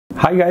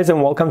Hi guys,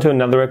 and welcome to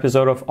another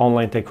episode of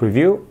Online Tech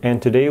Review, and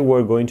today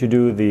we're going to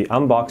do the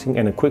unboxing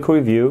and a quick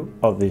review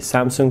of the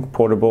Samsung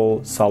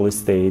Portable Solid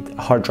State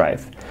hard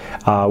drive.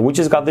 We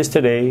just got this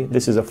today.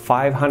 This is a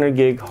 500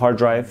 gig hard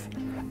drive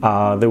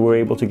that we're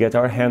able to get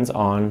our hands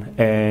on,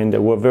 and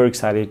we're very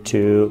excited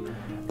to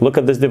look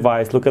at this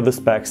device, look at the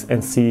specs,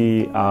 and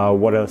see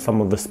what are some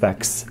of the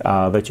specs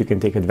that you can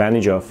take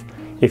advantage of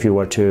if you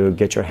were to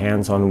get your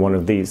hands on one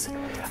of these.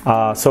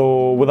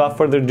 So without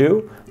further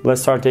ado,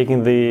 let's start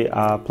taking the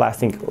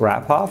plastic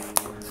wrap off.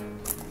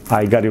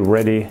 I got it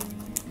ready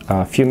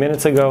a few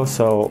minutes ago,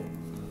 so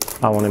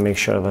I want to make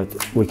sure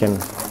that we can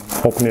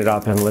open it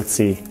up and let's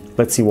see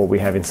what we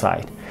have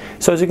inside.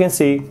 So as you can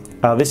see,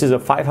 this is a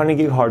 500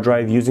 gig hard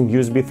drive using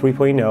USB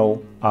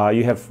 3.0.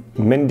 You have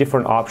many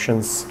different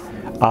options.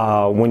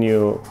 When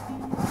you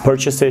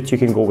purchase it, you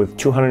can go with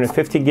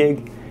 250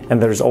 gig, and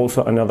there's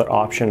also another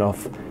option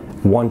of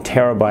 1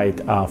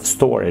 terabyte of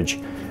storage.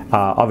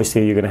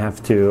 Obviously you're gonna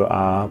have to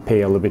pay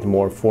a little bit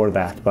more for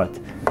that, but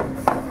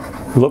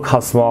look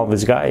how small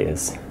this guy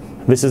is.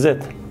 This is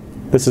it.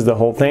 This is the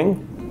whole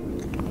thing.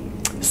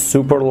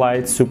 Super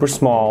light, super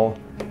small,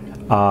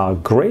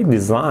 great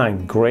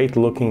design, great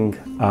looking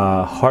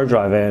hard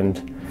drive.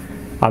 And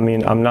I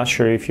mean, I'm not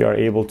sure if you are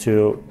able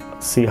to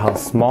see how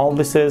small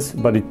this is,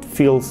 but it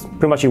feels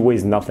pretty much, it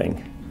weighs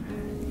nothing.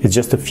 It's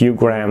just a few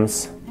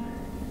grams,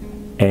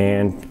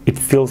 and it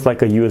feels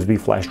like a USB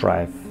flash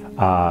drive.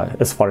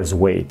 As far as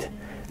weight,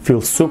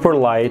 feels super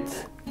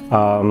light.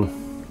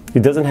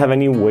 It doesn't have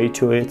any weight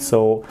to it,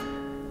 so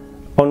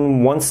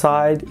on one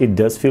side it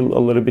does feel a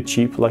little bit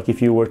cheap, like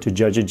if you were to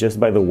judge it just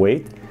by the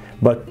weight,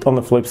 but on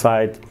the flip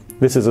side,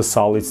 this is a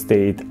solid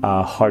state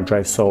hard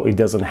drive, so it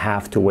doesn't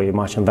have to weigh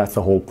much, and that's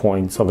the whole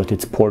point, so that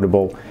it's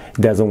portable,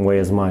 it doesn't weigh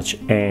as much,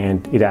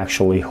 and it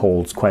actually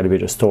holds quite a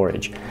bit of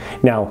storage.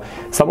 Now,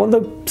 some of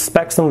the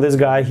specs on this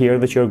guy here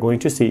that you're going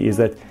to see is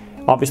that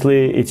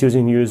obviously it's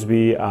using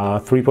USB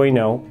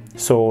 3.0,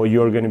 so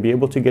you're going to be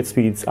able to get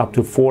speeds up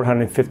to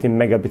 450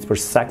 megabits per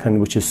second,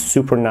 which is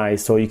super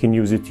nice. So you can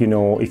use it, you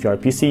know, if you're a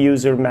PC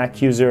user,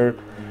 Mac user.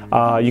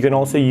 You can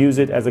also use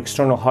it as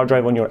external hard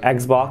drive on your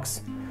Xbox,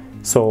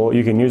 so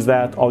you can use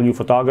that. All you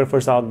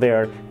photographers out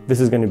there, this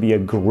is going to be a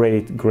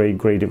great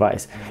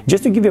device.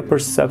 Just to give you a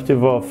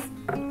perspective of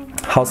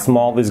how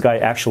small this guy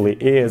actually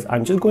is,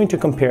 I'm just going to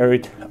compare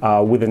it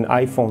with an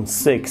iPhone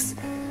 6.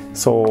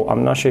 So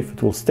I'm not sure if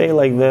it will stay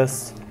like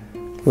this.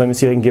 Let me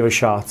see if I can give it a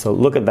shot. So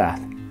look at that.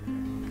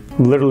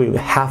 Literally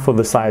half of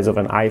the size of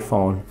an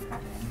iPhone.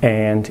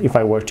 And if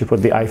I were to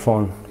put the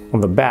iPhone on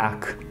the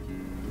back,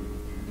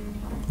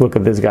 look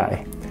at this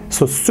guy.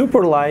 So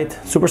super light,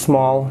 super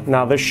small.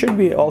 Now there should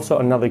be also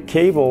another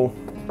cable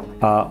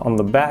on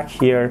the back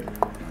here.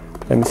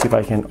 Let me see if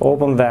I can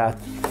open that.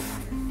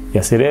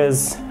 Yes, it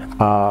is.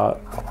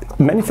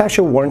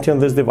 Manufacturer warranty on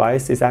this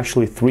device is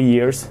actually 3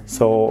 years,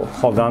 so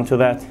hold on to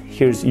that.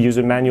 Here's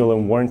user manual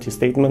and warranty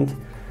statement.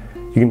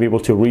 You can be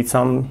able to read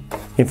some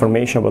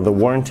information about the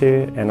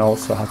warranty and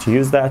also how to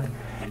use that.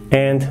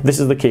 And this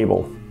is the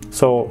cable.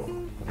 So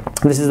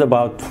this is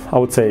about, I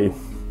would say,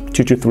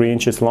 2 to 3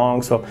 inches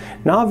long, so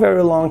not a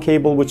very long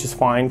cable, which is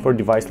fine for a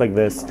device like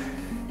this.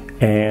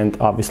 And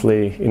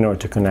obviously, in order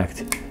to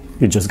connect,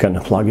 you're just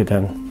gonna plug it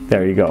in.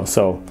 There you go.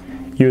 So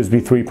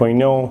USB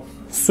 3.0,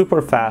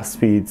 super fast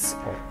speeds,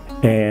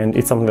 and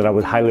it's something that I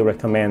would highly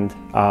recommend.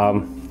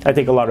 I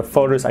take a lot of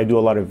photos, I do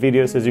a lot of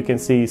videos, as you can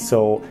see,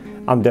 so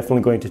I'm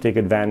definitely going to take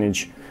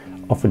advantage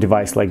of a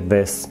device like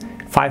this.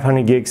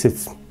 500 gigs,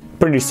 it's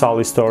pretty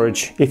solid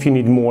storage. If you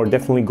need more,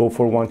 definitely go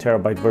for 1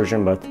 terabyte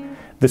version, but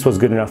this was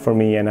good enough for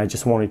me, and I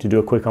just wanted to do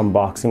a quick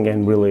unboxing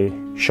and really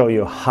show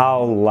you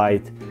how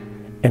light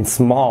and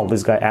small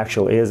this guy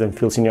actually is and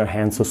feels in your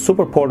hand. So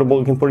super portable,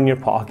 you can put it in your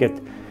pocket,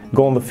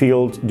 go on the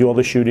field, do all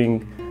the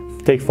shooting,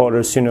 take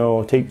photos, you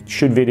know,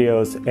 shoot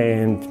videos,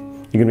 and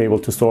you're gonna be able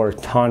to store a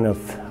ton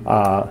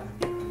of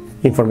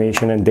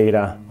information and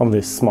data on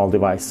this small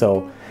device.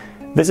 So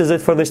this is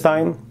it for this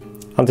time.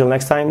 Until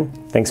next time,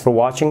 thanks for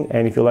watching,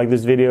 and if you like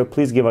this video,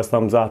 please give us a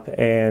thumbs up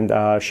and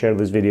share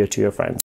this video to your friends.